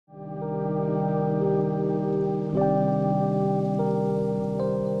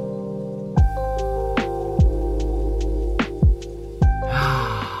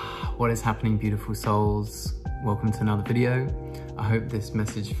What is happening, beautiful souls? Welcome to another video. I hope this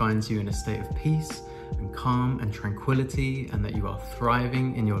message finds you in a state of peace and calm and tranquility, and that you are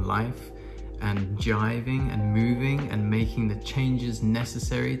thriving in your life and jiving and moving and making the changes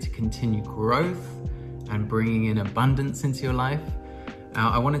necessary to continue growth and bringing in abundance into your life.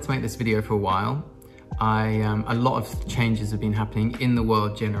 I wanted to make this video for a while. A lot of changes have been happening in the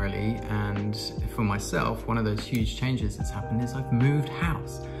world generally, and for myself, one of those huge changes that's happened is I've moved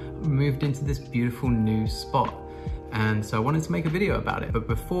house. I've moved into this beautiful new spot, and so I wanted to make a video about it. But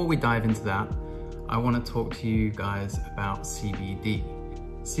before we dive into that, I want to talk to you guys about CBD.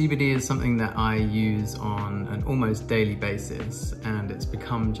 CBD is something that I use on an almost daily basis, and it's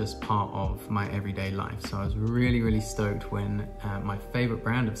become just part of my everyday life. So I was really stoked when my favorite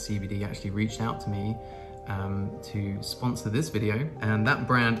brand of CBD actually reached out to me to sponsor this video, and that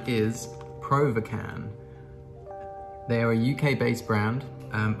brand is Provocan. They are a UK-based brand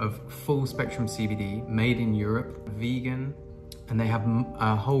of full spectrum CBD, made in Europe, vegan, and they have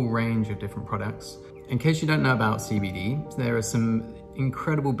a whole range of different products. In case you don't know about CBD, there are some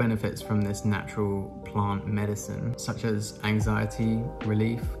incredible benefits from this natural plant medicine, such as anxiety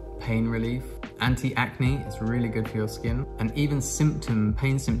relief, pain relief, anti-acne, it's really good for your skin, and even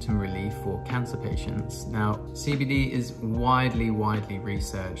pain symptom relief for cancer patients. Now, CBD is widely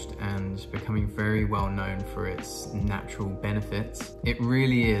researched and becoming very well known for its natural benefits. It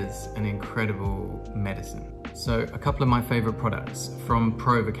really is an incredible medicine. So a couple of my favorite products from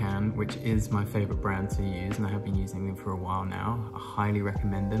Provocan, which is my favorite brand to use, and I have been using them for a while now. I highly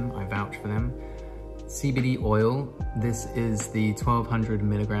recommend them, I vouch for them. CBD oil, this is the 1200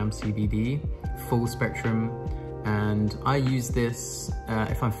 milligram CBD, full spectrum, and I use this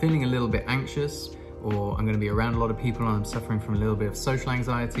if I'm feeling a little bit anxious, or I'm gonna be around a lot of people and I'm suffering from a little bit of social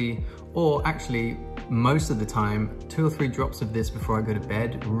anxiety, or actually most of the time, 2 or 3 drops of this before I go to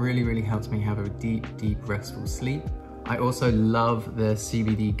bed really helps me have a deep restful sleep. I also love the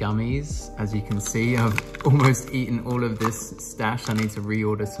CBD gummies. As you can see, I've almost eaten all of this stash. I need to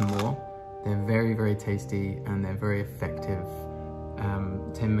reorder some more. They're very tasty and they're very effective.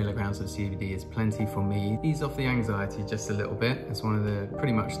 10 milligrams of CBD is plenty for me. Ease off the anxiety just a little bit. It's one of the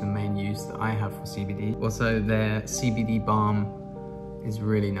pretty much the main use that I have for CBD. Also, their CBD balm is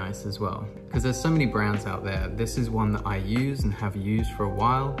really nice as well. Because there's so many brands out there, this is one that I use and have used for a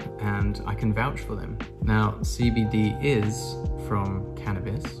while, and I can vouch for them. Now, CBD is from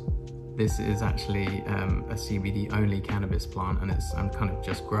cannabis. This is actually a CBD only cannabis plant, and I'm kind of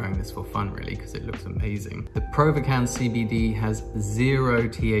just growing this for fun really because it looks amazing. The Provocan CBD has 0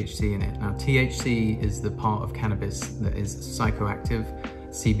 THC in it. Now, THC is the part of cannabis that is psychoactive.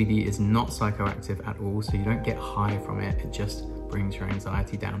 CBD is not psychoactive at all, so you don't get high from it. It just brings your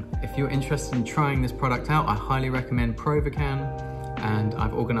anxiety down. If you're interested in trying this product out, I highly recommend Provocan, and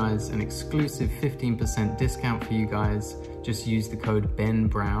I've organized an exclusive 15% discount for you guys. Just use the code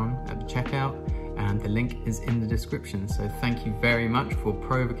BENBROWN at the checkout, and the link is in the description. So thank you very much for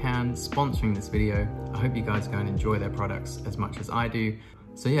Provocan sponsoring this video. I hope you guys go and enjoy their products as much as I do.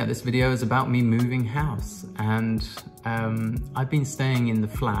 So yeah, this video is about me moving house, and I've been staying in the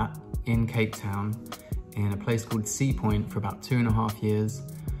flat in Cape Town in a place called Sea Point for about 2.5 years.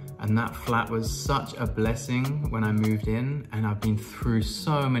 And that flat was such a blessing when I moved in, and I've been through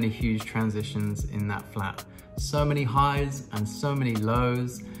so many huge transitions in that flat. So many highs and so many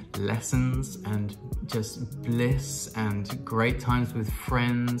lows, lessons and just bliss and great times with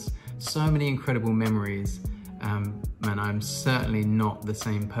friends, so many incredible memories. And I'm certainly not the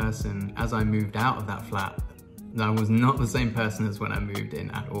same person as I moved out of that flat. I was not the same person as when I moved in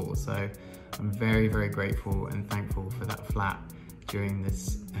at all. So I'm very grateful and thankful for that flat during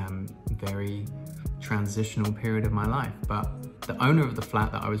this very transitional period of my life. But the owner of the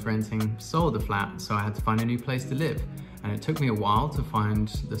flat that I was renting sold the flat, so I had to find a new place to live. And it took me a while to find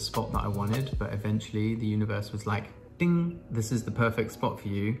the spot that I wanted, but eventually the universe was like, ding, this is the perfect spot for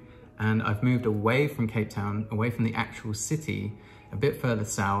you. And I've moved away from Cape Town, away from the actual city, a bit further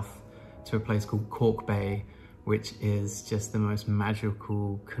south to a place called Cork Bay, which is just the most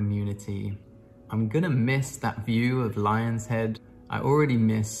magical community. I'm gonna miss that view of Lion's Head. I already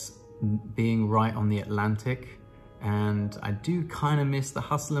miss being right on the Atlantic, and I do kind of miss the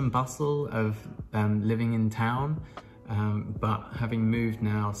hustle and bustle of living in town, but having moved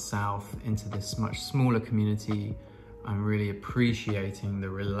now south into this much smaller community, I'm really appreciating the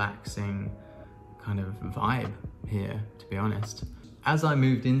relaxing kind of vibe here, to be honest. As I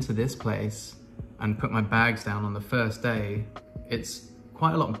moved into this place and put my bags down on the first day, it's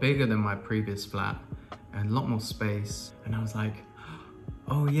quite a lot bigger than my previous flat and a lot more space, and I was like,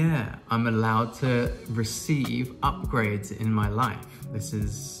 Oh yeah, I'm allowed to receive upgrades in my life. This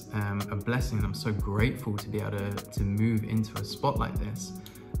is a blessing. I'm so grateful to be able to move into a spot like this.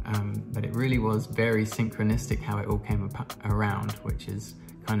 But it really was very synchronistic how it all came around, which is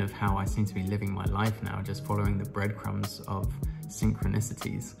kind of how I seem to be living my life now, just following the breadcrumbs of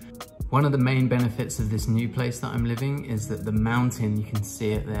synchronicities. One of the main benefits of this new place that I'm living is that the mountain, you can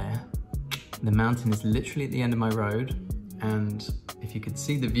see it there. The mountain is literally at the end of my road, and if you could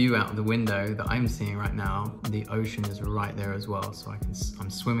see the view out of the window that I'm seeing right now, the ocean is right there as well. So I'm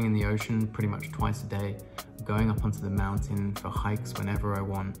swimming in the ocean pretty much twice a day, going up onto the mountain for hikes whenever I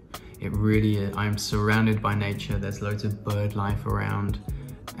want. It really is, I'm surrounded by nature. There's loads of bird life around,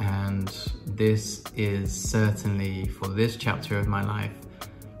 and this is certainly, for this chapter of my life,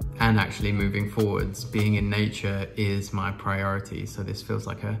 and actually moving forwards, being in nature is my priority. So this feels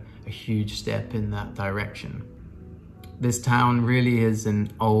like a huge step in that direction. This town really is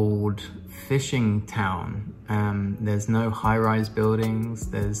an old fishing town. There's no high-rise buildings,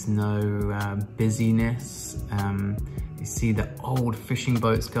 there's no busyness. You see the old fishing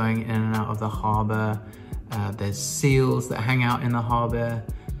boats going in and out of the harbor. There's seals that hang out in the harbor.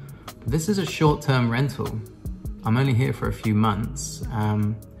 This is a short-term rental. I'm only here for a few months.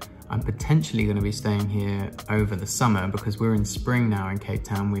 I'm potentially going to be staying here over the summer because we're in spring now in Cape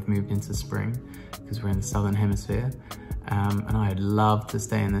Town. We've moved into spring because we're in the Southern Hemisphere. And I'd love to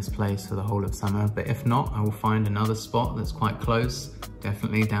stay in this place for the whole of summer, but if not, I will find another spot that's quite close,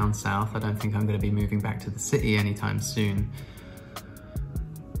 definitely down south. I don't think I'm going to be moving back to the city anytime soon.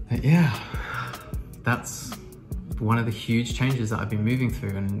 But yeah, that's one of the huge changes that I've been moving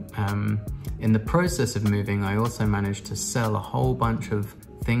through. And in the process of moving, I also managed to sell a whole bunch of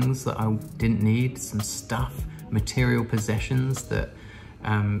things that I didn't need, some stuff, material possessions that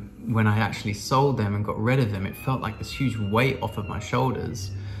when I actually sold them and got rid of them, it felt like this huge weight off of my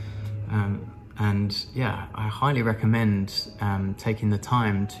shoulders. And yeah, I highly recommend taking the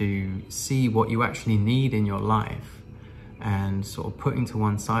time to see what you actually need in your life and sort of putting to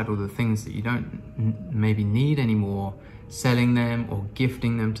one side all the things that you don't maybe need anymore, selling them or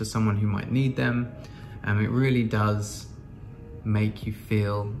gifting them to someone who might need them. It really does make you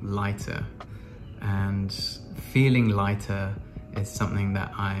feel lighter, and feeling lighter is something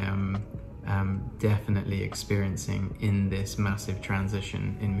that I am definitely experiencing in this massive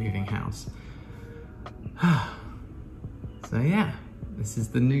transition in moving house. So yeah, this is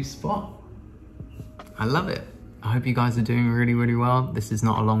the new spot. I love it. I hope you guys are doing really, really well. This is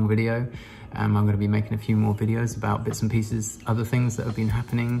not a long video. I'm going to be making a few more videos about bits and pieces, other things that have been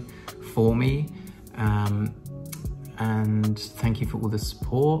happening for me. And thank you for all the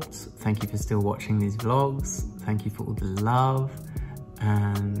support. Thank you for still watching these vlogs. Thank you for all the love.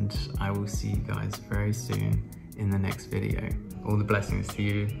 And I will see you guys very soon in the next video. All the blessings to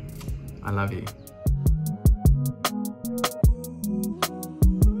you. I love you.